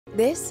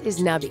This is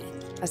Nubby,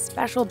 a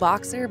special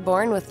boxer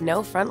born with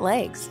no front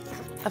legs.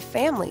 A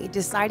family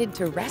decided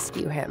to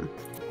rescue him.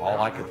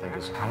 All I could think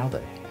is, how the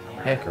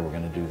heck are we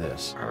going to do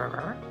this?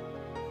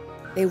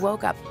 They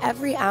woke up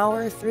every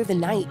hour through the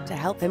night to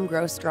help him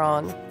grow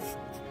strong.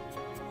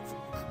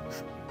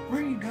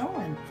 Where are you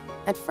going?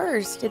 At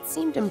first, it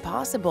seemed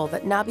impossible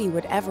that Nubby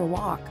would ever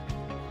walk.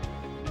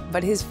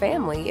 But his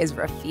family is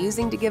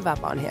refusing to give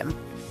up on him.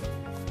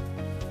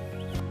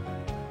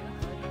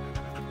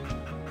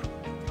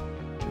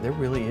 There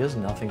really is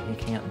nothing he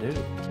can't do.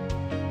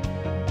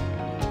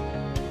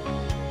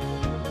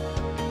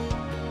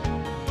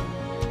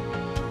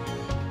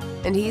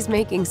 And he's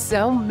making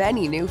so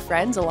many new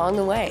friends along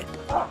the way.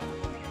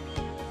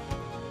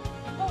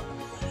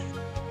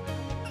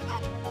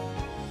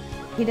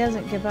 He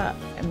doesn't give up.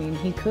 I mean,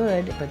 he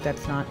could, but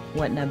that's not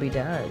what Nubby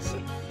does.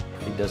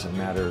 It doesn't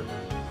matter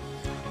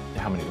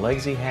how many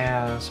legs he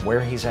has,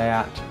 where he's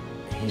at,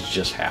 he's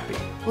just happy.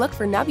 Look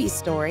for Nubby's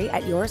story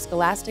at your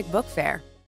Scholastic Book Fair.